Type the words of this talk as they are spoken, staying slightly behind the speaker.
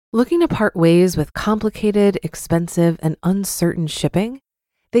Looking to part ways with complicated, expensive, and uncertain shipping?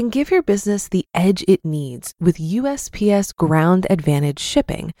 Then give your business the edge it needs with USPS Ground Advantage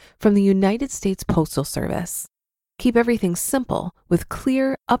shipping from the United States Postal Service. Keep everything simple with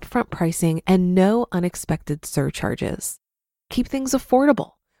clear, upfront pricing and no unexpected surcharges. Keep things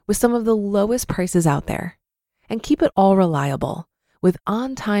affordable with some of the lowest prices out there. And keep it all reliable with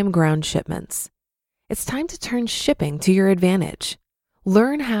on-time ground shipments. It's time to turn shipping to your advantage.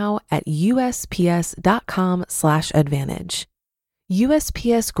 Learn how at USPS.com/advantage.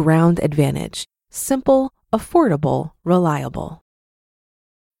 USPS Ground Advantage. Simple, affordable, reliable.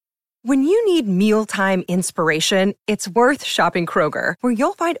 When you need mealtime inspiration, it's worth shopping Kroger, where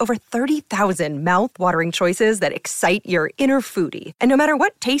you'll find over 30,000 mouth-watering choices that excite your inner foodie. And no matter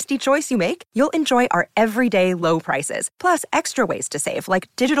what tasty choice you make, you'll enjoy our everyday low prices, plus extra ways to save, like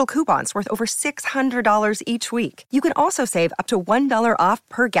digital coupons worth over $600 each week. You can also save up to $1 off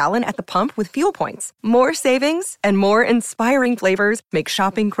per gallon at the pump with fuel points. More savings and more inspiring flavors make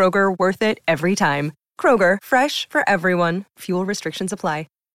shopping Kroger worth it every time. Kroger, fresh for everyone. Fuel restrictions apply.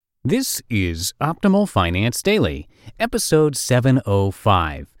 This is Optimal Finance Daily, episode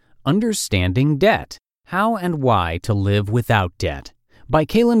 705, Understanding Debt, How and Why to Live Without Debt, by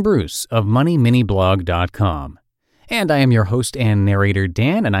Kaylin Bruce of MoneyMiniBlog.com. And I am your host and narrator,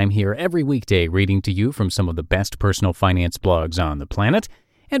 Dan, and I'm here every weekday reading to you from some of the best personal finance blogs on the planet.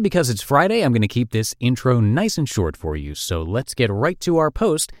 And because it's Friday, I'm going to keep this intro nice and short for you, so let's get right to our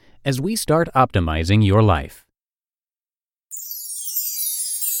post as we start optimizing your life.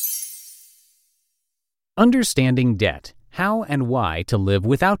 Understanding Debt, How and Why to Live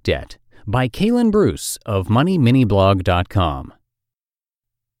Without Debt, by Kaylin Bruce of MoneyMiniBlog.com.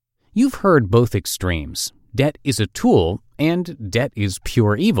 You've heard both extremes. Debt is a tool and debt is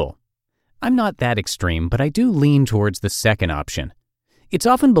pure evil. I'm not that extreme, but I do lean towards the second option. It's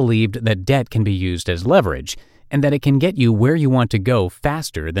often believed that debt can be used as leverage and that it can get you where you want to go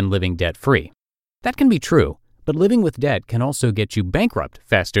faster than living debt-free. That can be true, but living with debt can also get you bankrupt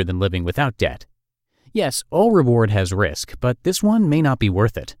faster than living without debt. Yes, all reward has risk, but this one may not be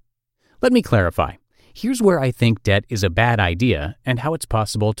worth it. Let me clarify. Here's where I think debt is a bad idea and how it's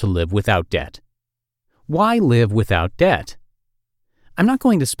possible to live without debt. Why live without debt? I'm not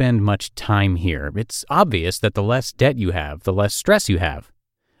going to spend much time here. It's obvious that the less debt you have, the less stress you have.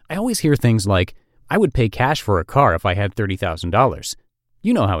 I always hear things like, I would pay cash for a car if I had $30,000.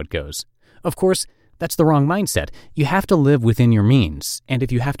 You know how it goes. Of course, that's the wrong mindset. You have to live within your means, and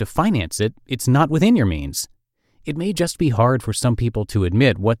if you have to finance it, it's not within your means. It may just be hard for some people to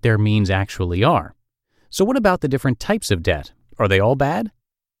admit what their means actually are. So what about the different types of debt? Are they all bad?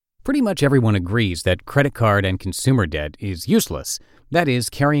 Pretty much everyone agrees that credit card and consumer debt is useless. That is,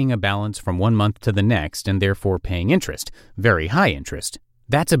 carrying a balance from one month to the next and therefore paying interest, very high interest.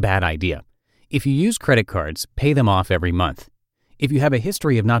 That's a bad idea. If you use credit cards, pay them off every month. If you have a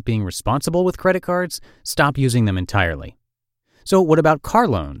history of not being responsible with credit cards, stop using them entirely. So what about car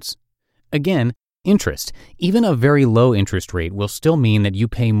loans? Again, interest. Even a very low interest rate will still mean that you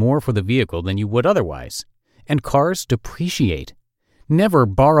pay more for the vehicle than you would otherwise. And cars depreciate. Never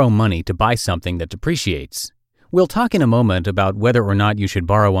borrow money to buy something that depreciates. We'll talk in a moment about whether or not you should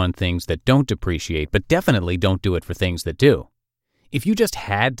borrow on things that don't depreciate, but definitely don't do it for things that do. If you just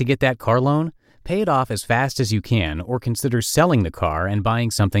had to get that car loan, pay it off as fast as you can or consider selling the car and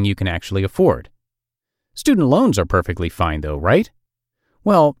buying something you can actually afford. Student loans are perfectly fine though, right?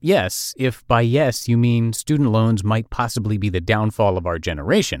 Well, yes, if by yes you mean student loans might possibly be the downfall of our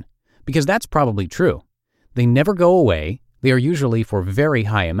generation, because that's probably true. They never go away, they are usually for very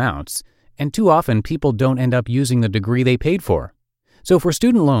high amounts, and too often people don't end up using the degree they paid for. So for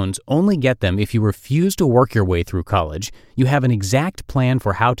student loans, only get them if you refuse to work your way through college, you have an exact plan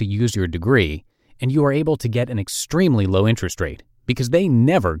for how to use your degree, and you are able to get an extremely low interest rate, because they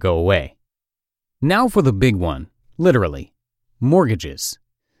never go away. Now for the big one, literally, mortgages.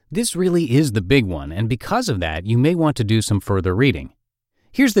 This really is the big one, and because of that, you may want to do some further reading.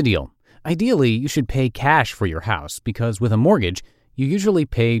 Here's the deal. Ideally, you should pay cash for your house, because with a mortgage, you usually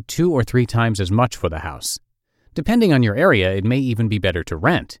pay 2 or 3 times as much for the house. Depending on your area, it may even be better to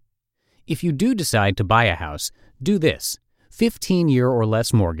rent. If you do decide to buy a house, do this. 15-year or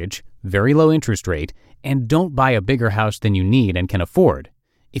less mortgage, very low interest rate, and don't buy a bigger house than you need and can afford.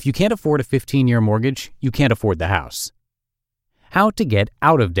 If you can't afford a 15-year mortgage, you can't afford the house. How to get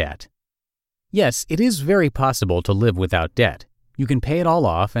out of debt. Yes, it is very possible to live without debt. You can pay it all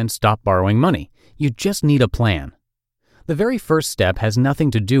off and stop borrowing money. You just need a plan. The very first step has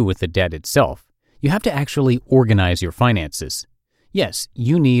nothing to do with the debt itself. You have to actually organize your finances. Yes,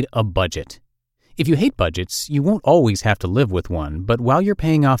 you need a budget. If you hate budgets, you won't always have to live with one, but while you're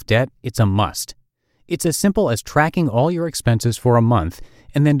paying off debt, it's a must. It's as simple as tracking all your expenses for a month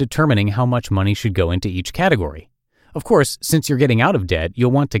and then determining how much money should go into each category. Of course, since you're getting out of debt, you'll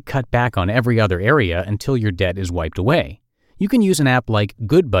want to cut back on every other area until your debt is wiped away. You can use an app like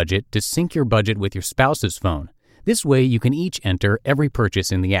Good Budget to sync your budget with your spouse's phone. This way, you can each enter every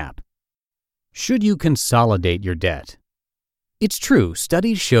purchase in the app. Should you consolidate your debt? It's true,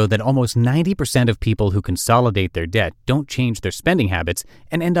 studies show that almost 90% of people who consolidate their debt don't change their spending habits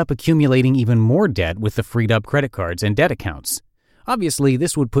and end up accumulating even more debt with the freed up credit cards and debt accounts. Obviously,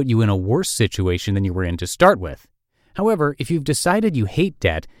 this would put you in a worse situation than you were in to start with. However, if you've decided you hate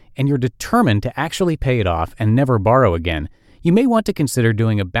debt and you're determined to actually pay it off and never borrow again, you may want to consider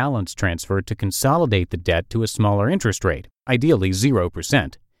doing a balance transfer to consolidate the debt to a smaller interest rate, ideally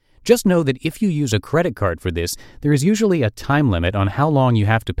 0%. Just know that if you use a credit card for this, there is usually a time limit on how long you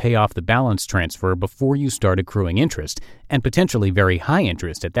have to pay off the balance transfer before you start accruing interest, and potentially very high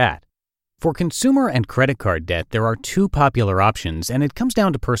interest at that. For consumer and credit card debt, there are two popular options, and it comes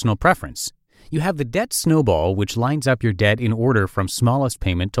down to personal preference. You have the debt snowball, which lines up your debt in order from smallest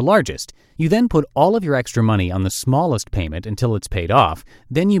payment to largest. You then put all of your extra money on the smallest payment until it's paid off,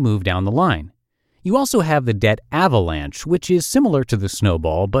 then you move down the line. You also have the debt avalanche, which is similar to the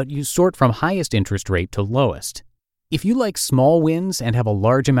snowball, but you sort from highest interest rate to lowest. If you like small wins and have a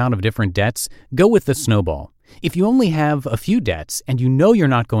large amount of different debts, go with the snowball. If you only have a few debts and you know you're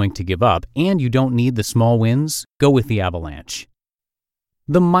not going to give up and you don't need the small wins, go with the avalanche.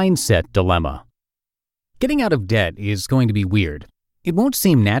 The mindset dilemma. Getting out of debt is going to be weird. It won't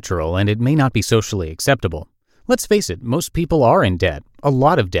seem natural and it may not be socially acceptable. Let's face it, most people are in debt, a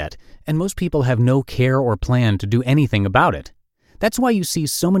lot of debt, and most people have no care or plan to do anything about it. That's why you see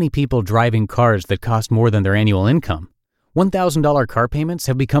so many people driving cars that cost more than their annual income. $1,000 car payments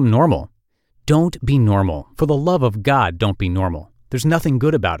have become normal. Don't be normal. For the love of God, don't be normal. There's nothing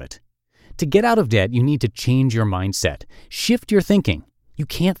good about it. To get out of debt, you need to change your mindset. Shift your thinking. You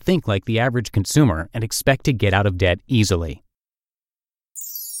can't think like the average consumer and expect to get out of debt easily.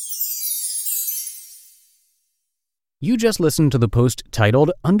 You just listened to the post titled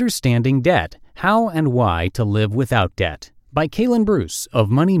Understanding Debt, How and Why to Live Without Debt by Kaylin Bruce of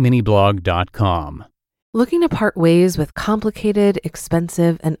MoneyMiniBlog.com. Looking to part ways with complicated,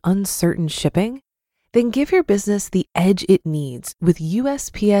 expensive, and uncertain shipping? Then give your business the edge it needs with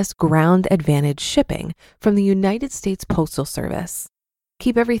USPS Ground Advantage shipping from the United States Postal Service.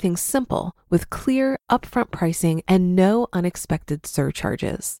 Keep everything simple with clear, upfront pricing and no unexpected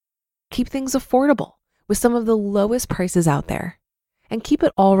surcharges. Keep things affordable with some of the lowest prices out there. And keep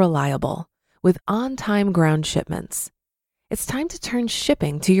it all reliable with on-time ground shipments. It's time to turn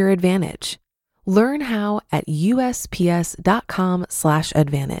shipping to your advantage. Learn how at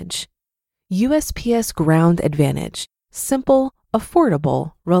USPS.com/advantage. USPS Ground Advantage. Simple,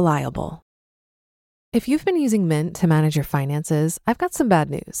 affordable, reliable. If you've been using Mint to manage your finances, I've got some bad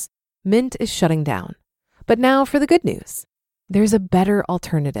news. Mint is shutting down. But now for the good news. There's a better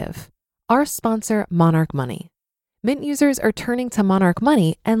alternative. Our sponsor, Monarch Money. Mint users are turning to Monarch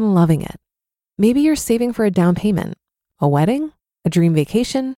Money and loving it. Maybe you're saving for a down payment, a wedding, a dream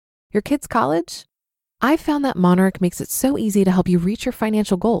vacation, your kids' college. I've found that Monarch makes it so easy to help you reach your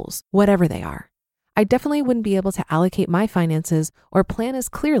financial goals, whatever they are. I definitely wouldn't be able to allocate my finances or plan as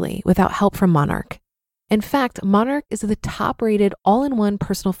clearly without help from Monarch. In fact, Monarch is the top-rated all-in-one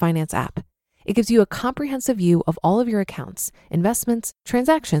personal finance app. It gives you a comprehensive view of all of your accounts, investments,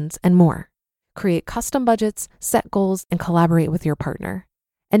 transactions, and more. Create custom budgets, set goals, and collaborate with your partner.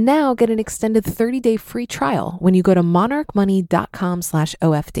 And now get an extended 30-day free trial when you go to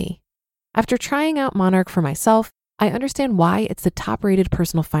monarchmoney.com/OFD. After trying out Monarch for myself, I understand why it's the top-rated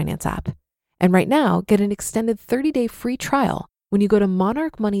personal finance app. And right now, get an extended 30-day free trial when you go to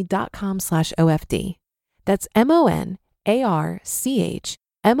monarchmoney.com/OFD. That's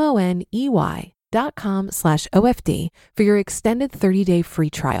monarchmoney.com/OFD for your extended 30-day free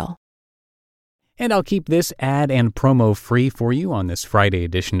trial. And I'll keep this ad and promo free for you on this Friday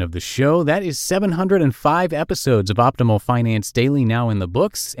edition of the show. That is 705 episodes of Optimal Finance Daily now in the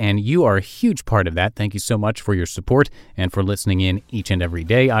books, and you are a huge part of that. Thank you so much for your support and for listening in each and every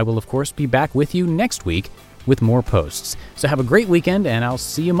day. I will, of course, be back with you next week with more posts. So have a great weekend, and I'll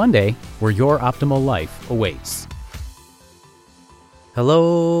see you Monday where your optimal life awaits.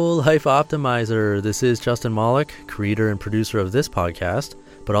 Hello, Life Optimizer. This is Justin Malik, creator and producer of this podcast,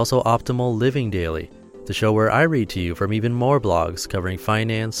 but also Optimal Living Daily, the show where I read to you from even more blogs covering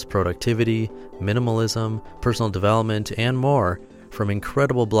finance, productivity, minimalism, personal development, and more, from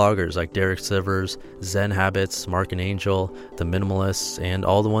incredible bloggers like Derek Sivers, Zen Habits, Mark and Angel, The Minimalists, and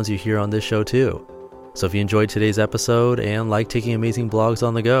all the ones you hear on this show too. So if you enjoyed today's episode and like taking amazing blogs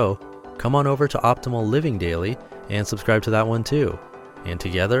on the go, come on over to Optimal Living Daily and subscribe to that one too. And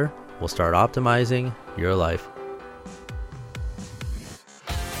together, we'll start optimizing your life.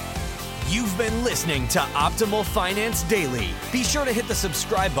 You've been listening to Optimal Finance Daily. Be sure to hit the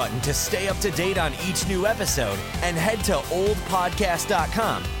subscribe button to stay up to date on each new episode and head to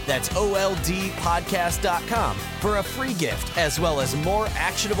oldpodcast.com. That's OLDpodcast.com for a free gift as well as more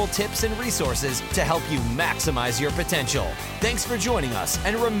actionable tips and resources to help you maximize your potential. Thanks for joining us,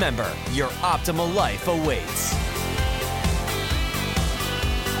 and remember, your optimal life awaits.